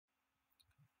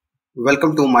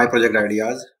Welcome to My Project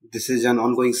Ideas. This is an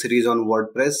ongoing series on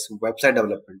WordPress website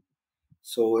development.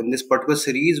 So, in this particular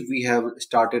series, we have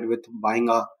started with buying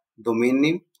a domain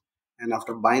name, and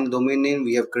after buying the domain name,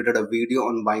 we have created a video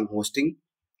on buying hosting.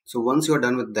 So, once you are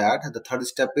done with that, the third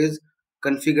step is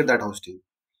configure that hosting.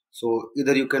 So,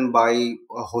 either you can buy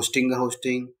a hosting,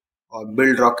 or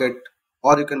build Rocket,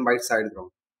 or you can buy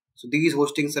Siteground. So, these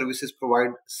hosting services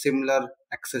provide similar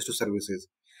access to services.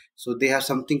 So, they have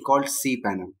something called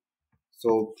cPanel.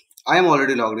 So I am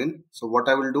already logged in. So what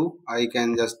I will do, I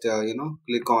can just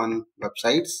click on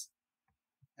websites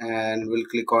and will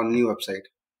click on new website.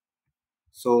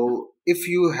 So if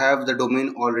you have the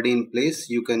domain already in place,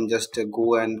 you can just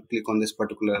go and click on this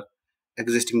particular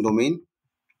existing domain,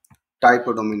 type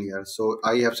a domain here. So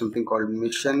I have something called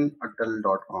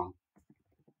missionatal.com.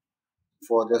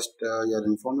 For just your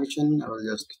information, I will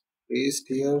just paste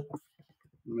here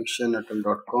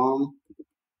missionatal.com.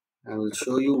 I will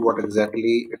show you what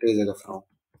exactly it is as of now.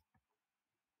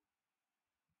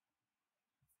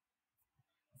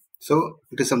 So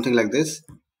it is something like this.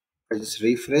 I just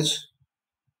refresh.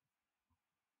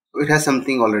 It has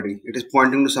something already. It is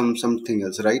pointing to something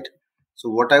else, right?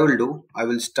 So what I will do, I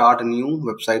will start a new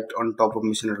website on top of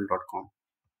missionatal.com.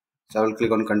 So I will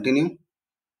click on continue.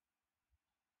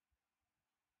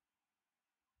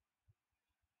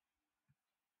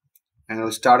 And I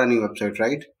will start a new website,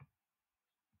 right?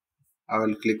 I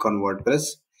will click on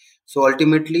WordPress. So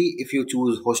ultimately, if you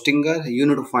choose Hostinger, you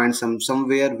need to find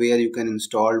somewhere where you can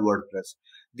install WordPress.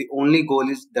 The only goal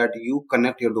is that you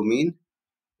connect your domain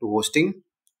to hosting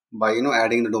by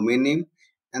adding the domain name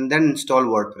and then install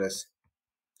WordPress.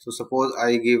 So suppose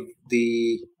I give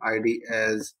the ID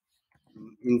as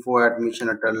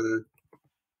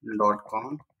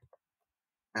info@missionatal.com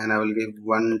and I will give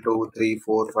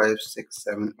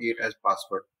 1234567 8 as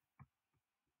password.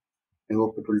 I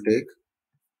hope it will take.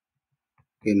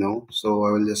 Okay, now so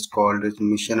I will just call this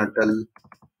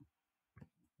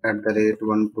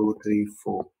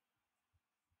missionatal@1234.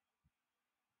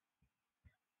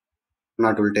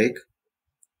 Now it will take.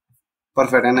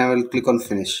 Perfect, and I will click on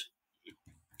finish.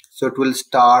 So it will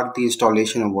start the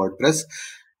installation of WordPress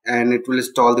and it will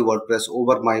install the WordPress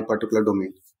over my particular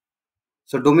domain.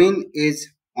 So domain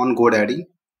is on GoDaddy,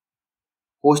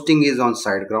 hosting is on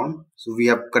SiteGround. So we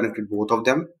have connected both of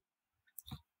them.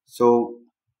 So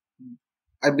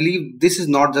I believe this is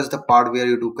not just the part where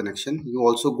you do connection. You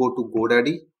also go to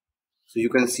GoDaddy. So you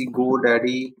can see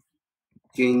GoDaddy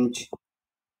change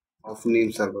of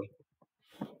name server.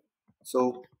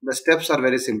 So the steps are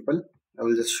very simple. I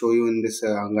will just show you in this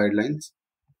guidelines.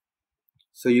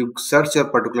 So you search your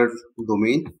particular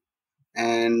domain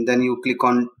and then you click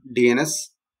on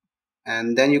DNS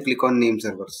and then you click on name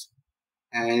servers.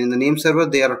 And in the name server,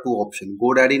 there are two options: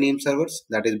 GoDaddy name servers,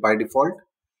 that is by default,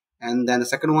 and then the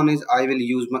second one is I will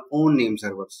use my own name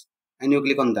servers, and you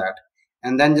click on that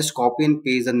and then just copy and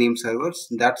paste the name servers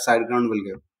that SiteGround will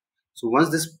give. So once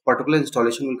this particular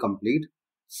installation will complete,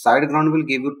 SiteGround will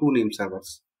give you two name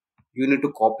servers. You need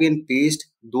to copy and paste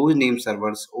those name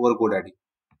servers over GoDaddy.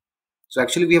 So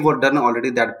actually we have done already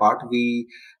that part. We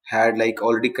had like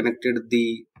already connected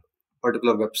the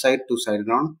particular website to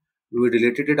SiteGround. We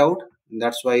deleted it out and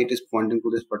that's why it is pointing to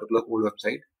this particular old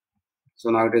website. So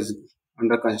now it is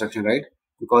under construction, right?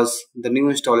 Because the new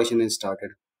installation is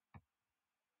started.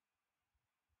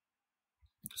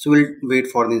 So we'll wait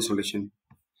for the installation.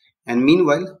 And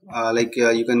meanwhile,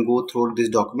 you can go through this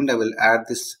document. I will add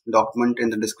this document in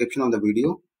the description of the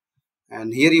video.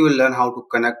 And here you will learn how to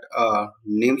connect a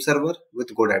name server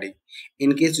with GoDaddy.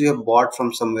 In case you have bought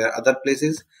from somewhere other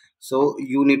places, so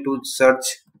you need to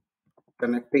search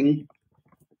connecting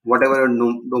whatever your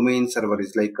domain server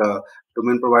is. Like a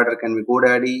domain provider can be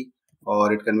GoDaddy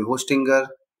or it can be Hostinger,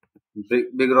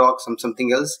 Big Rock,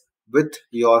 something else with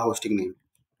your hosting name.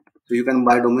 So you can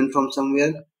buy domain from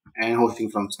somewhere and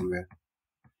hosting from somewhere.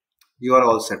 You are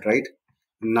all set, right?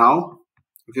 Now,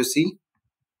 if you see,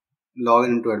 log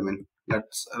in into admin.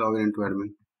 Let's log in into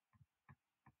admin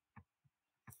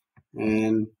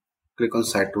and click on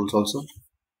site tools also.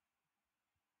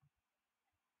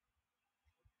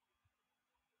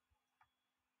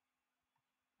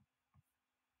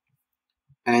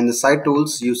 And the site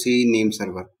tools, you see name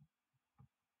server,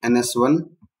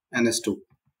 NS1, NS2.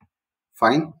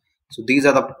 Fine. So these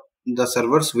are the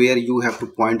servers where you have to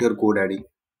point your GoDaddy.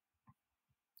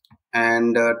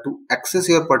 And to access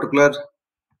your particular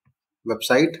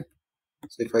website,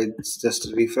 so if I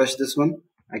just refresh this one,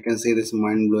 I can see this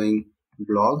mind-blowing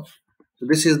blog. So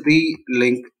this is the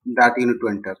link that you need to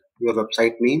enter your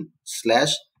website name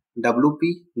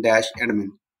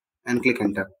 /wp-admin and click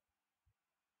enter.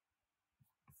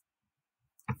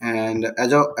 and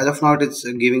as of now it's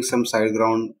giving some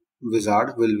Siteground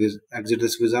wizard. We'll exit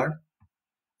this wizard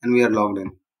and we are logged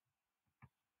in.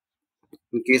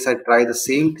 In case I try the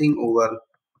same thing over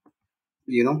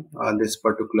this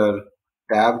particular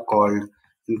tab called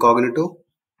incognito,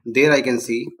 there I can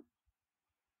see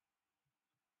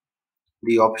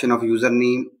the option of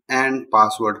username and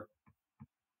password.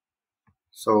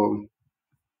 So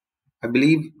I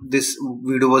believe this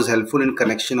video was helpful in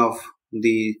connection of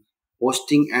the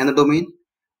hosting and the domain.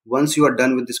 Once you are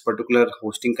done with this particular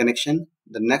hosting connection,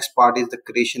 the next part is the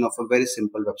creation of a very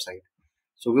simple website.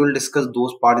 So we will discuss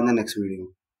those part in the next video.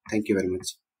 Thank you very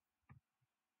much.